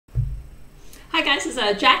Hi guys,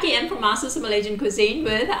 it's Jackie M from Masters of Malaysian Cuisine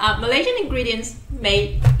with Malaysian ingredients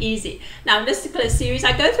made easy. Now in this particular series,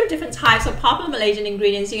 I go through different types of popular Malaysian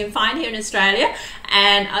ingredients you can find here in Australia,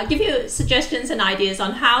 and I'll give you suggestions and ideas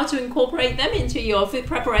on how to incorporate them into your food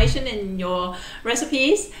preparation and your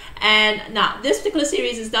recipes. And now this particular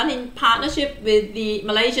series is done in partnership with the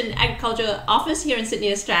Malaysian Agriculture Office here in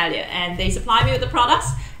Sydney, Australia, and they supply me with the products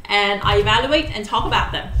and I evaluate and talk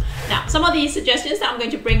about them. Now, some of these suggestions that I'm going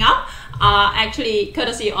to bring up are actually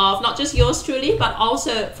courtesy of not just yours truly, but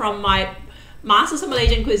also from my Masters of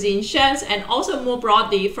Malaysian Cuisine chefs, and also more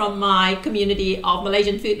broadly from my community of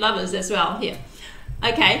Malaysian food lovers as well here.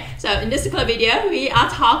 Okay, so in this particular video, we are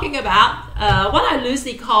talking about what I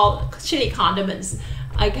loosely call chili condiments.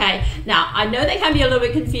 Okay, now I know they can be a little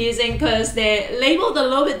bit confusing because they're labeled a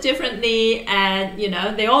little bit differently, and you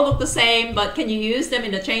know, they all look the same, but can you use them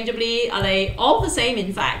interchangeably? Are they all the same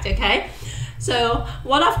in fact? Okay, so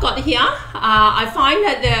what I've got here, I find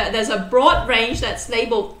that there's a broad range that's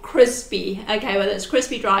labeled crispy. Okay, whether it's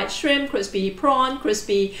crispy dried shrimp, crispy prawn,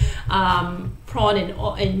 crispy prawn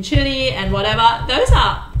in chili, and whatever, those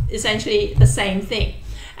are essentially the same thing.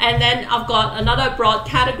 And then I've got another broad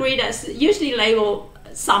category that's usually labeled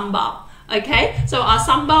Sambal. Okay, so are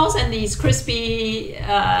sambals and these crispy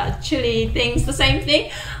chili things the same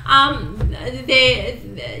thing? And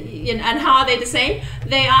how are they the same?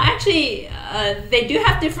 They are actually, they do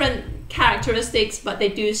have different characteristics, but they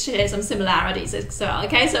do share some similarities as well.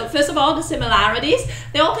 Okay, so first of all, the similarities,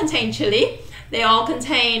 they all contain chili. They all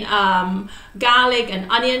contain garlic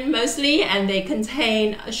and onion mostly, and they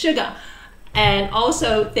contain sugar. And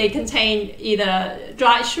also they contain either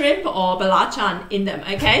dried shrimp or belacan in them.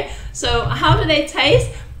 Okay, so how do they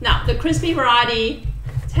taste? Now the crispy variety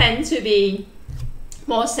tend to be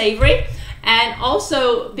more savory, and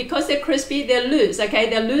also because they're crispy, they're loose. Okay,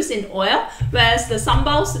 they're loose in oil, whereas the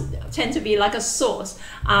sambals tend to be like a sauce.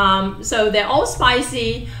 So they're all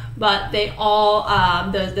spicy, but they all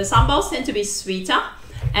the sambals tend to be sweeter.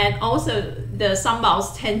 And also the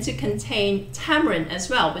sambals tend to contain tamarind as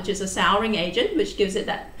well, which is a souring agent, which gives it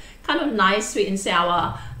that kind of nice sweet and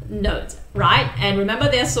sour note, right? And remember,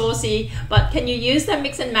 they're saucy, but can you use them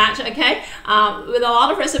mix and match? Okay, with a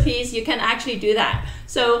lot of recipes you can actually do that.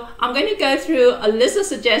 So I'm going to go through a list of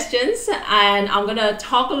suggestions, and I'm going to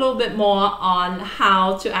talk a little bit more on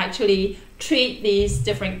how to actually treat these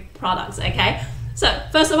different products. Okay, so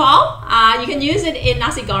first of all, you can use it in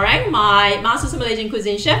nasi goreng. My Masters of Malaysian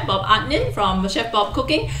Cuisine chef, Bob Adnin from Chef Bob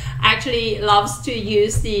Cooking, actually loves to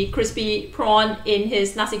use the crispy prawn in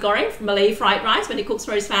his nasi goreng, Malay fried rice, when he cooks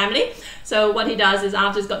for his family. So what he does is,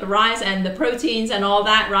 after he's got the rice and the proteins and all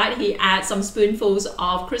that, right, he adds some spoonfuls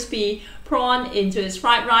of crispy prawn into his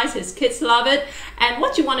fried rice. His kids love it. And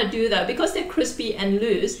what you want to do though, because they're crispy and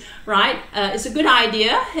loose, right, it's a good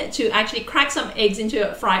idea to actually crack some eggs into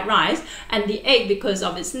your fried rice, and the egg, because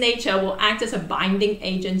of its nature, will act as a binding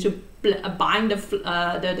agent to bind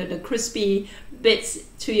the crispy bits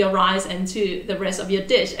to your rice and to the rest of your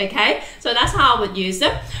dish. Okay, so that's how I would use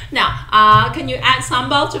them. Now, can you add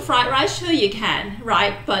sambal to fried rice? Sure you can,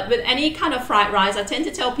 right? But with any kind of fried rice, I tend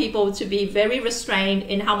to tell people to be very restrained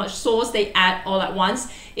in how much sauce they add all at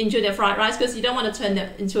once into their fried rice, because you don't want to turn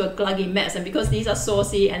them into a gluggy mess. And because these are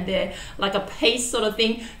saucy and they're like a paste sort of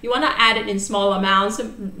thing, you want to add it in small amounts,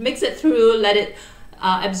 mix it through, let it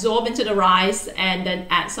absorb into the rice, and then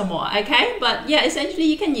add some more. Okay, but yeah, essentially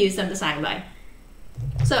you can use them the same way.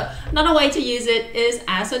 So another way to use it is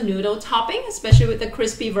as a noodle topping, especially with the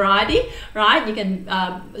crispy variety, right? You can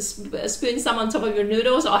spoon some on top of your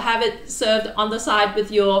noodles, or have it served on the side with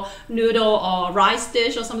your noodle or rice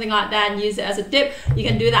dish or something like that, and use it as a dip. You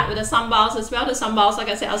can do that with the sambals as well. The sambals, like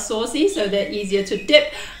I said, are saucy, so they're easier to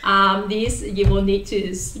dip. These you will need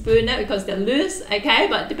to spoon it because they're loose, okay?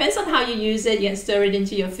 But depends on how you use it. You can stir it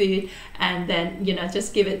into your food, and then, you know,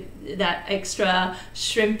 just give it that extra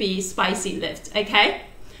shrimpy, spicy lift, okay?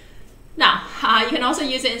 Now, you can also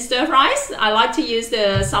use it in stir fries. I like to use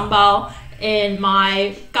the sambal in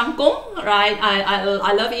my kangkong, right?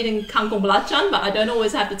 I love eating kangkong belacan, but I don't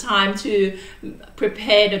always have the time to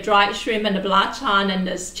prepare the dried shrimp and the belacan and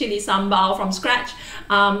the chili sambal from scratch.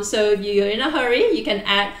 So if you're in a hurry, you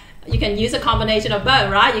can use a combination of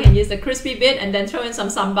both, right? You can use the crispy bit and then throw in some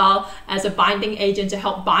sambal as a binding agent to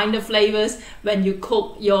help bind the flavors when you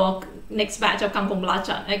cook your next batch of kangkong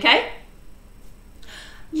belacan, okay?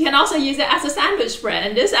 You can also use it as a sandwich spread,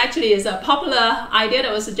 and this actually is a popular idea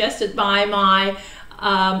that was suggested by my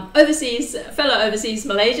fellow overseas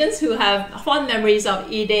Malaysians who have fond memories of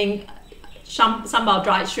eating sambal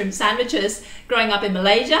dried shrimp sandwiches growing up in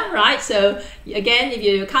Malaysia, right? So again, if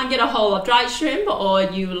you can't get a hold of dried shrimp, or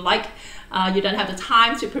you like You don't have the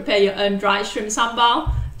time to prepare your own dried shrimp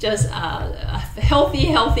sambal. Just a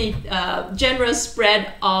healthy, generous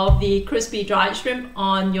spread of the crispy dried shrimp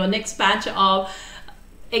on your next batch of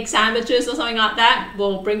egg sandwiches or something like that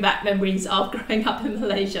will bring back memories of growing up in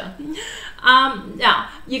Malaysia. Now,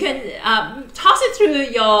 you can toss it through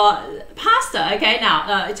your pasta. Okay,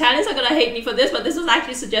 now Italians are going to hate me for this, but this was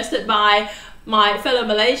actually suggested by my fellow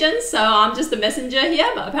Malaysians, so I'm just the messenger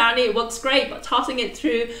here, but apparently it works great. But tossing it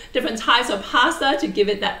through different types of pasta to give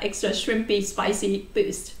it that extra shrimpy, spicy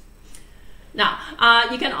boost. Now,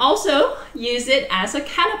 you can also use it as a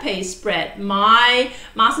canapé spread. My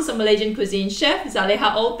Masters of Malaysian Cuisine chef,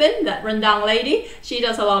 Zaleha Opin, that rendang lady, she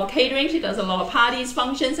does a lot of catering, she does a lot of parties,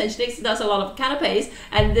 functions, and she does a lot of canapés.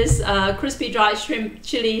 And this crispy dried shrimp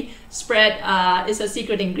chili spread is a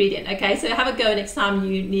secret ingredient. Okay, so have a go next time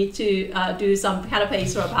you need to do some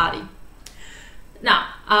canapés for a party. Now,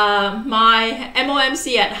 my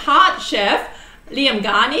MOMC at Heart chef, Liam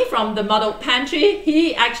Garney from the Model Pantry,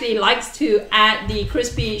 he actually likes to add the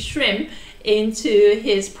crispy shrimp into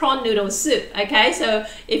his prawn noodle soup. Okay, so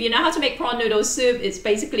if you know how to make prawn noodle soup, it's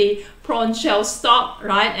basically prawn shell stock,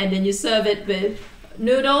 right? And then you serve it with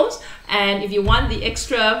noodles. And if you want the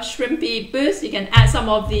extra shrimpy boost, you can add some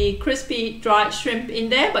of the crispy dried shrimp in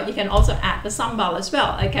there, but you can also add the sambal as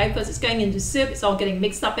well, okay? Because it's going into soup, it's all getting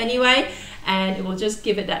mixed up anyway, and it will just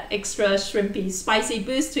give it that extra shrimpy, spicy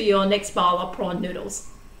boost to your next bowl of prawn noodles.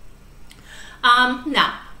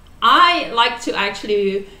 Now, I like to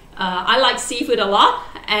actually, I like seafood a lot,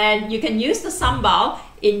 and you can use the sambal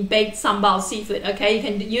in baked sambal seafood. Okay, you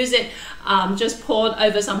can use it just poured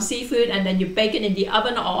over some seafood and then you bake it in the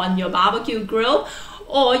oven or on your barbecue grill,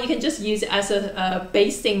 or you can just use it as a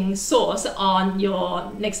basting sauce on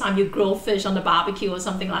your next time you grill fish on the barbecue or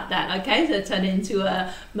something like that. Okay, so turn it into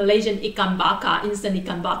a Malaysian ikan bakar, instant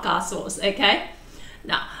ikan bakar sauce. Okay,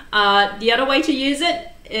 now the other way to use it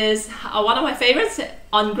is one of my favorites,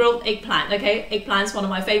 on grilled eggplant. Okay, eggplant is one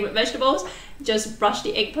of my favorite vegetables. Just brush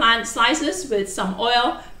the eggplant slices with some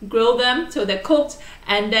oil, grill them till they're cooked,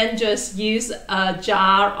 and then just use a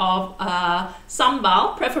jar of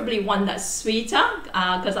sambal, preferably one that's sweeter,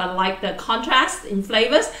 because I like the contrast in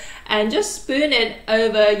flavors, and just spoon it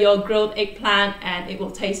over your grilled eggplant and it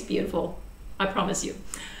will taste beautiful, I promise you.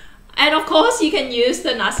 And of course, you can use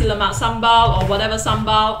the nasi lemak sambal or whatever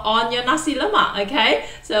sambal on your nasi lemak, okay?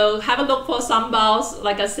 So have a look for sambals.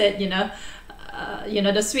 Like I said,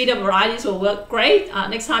 the sweeter varieties will work great.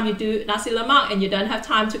 Next time you do nasi lemak and you don't have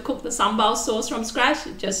time to cook the sambal sauce from scratch,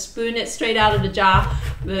 just spoon it straight out of the jar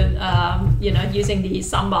with, using the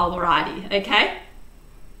sambal variety, okay?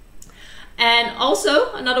 And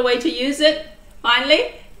also, another way to use it,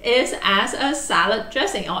 finally, is as a salad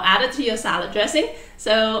dressing, or add it to your salad dressing.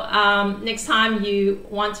 So next time you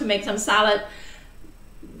want to make some salad,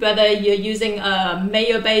 whether you're using a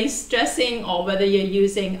mayo-based dressing or whether you're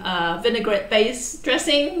using a vinaigrette-based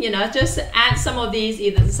dressing, just add some of these,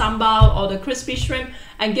 either the sambal or the crispy shrimp,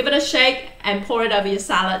 and give it a shake and pour it over your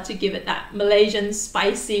salad to give it that Malaysian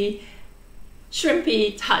spicy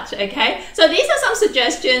shrimpy touch. Okay, so these are some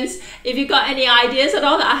suggestions. If you've got any ideas at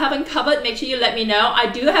all that I haven't covered, make sure you let me know. I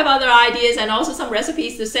do have other ideas and also some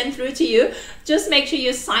recipes to send through to you. Just make sure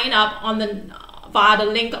you sign up via the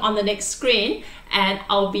link on the next screen, and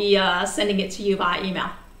I'll be sending it to you via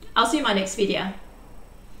email. I'll see you in my next video.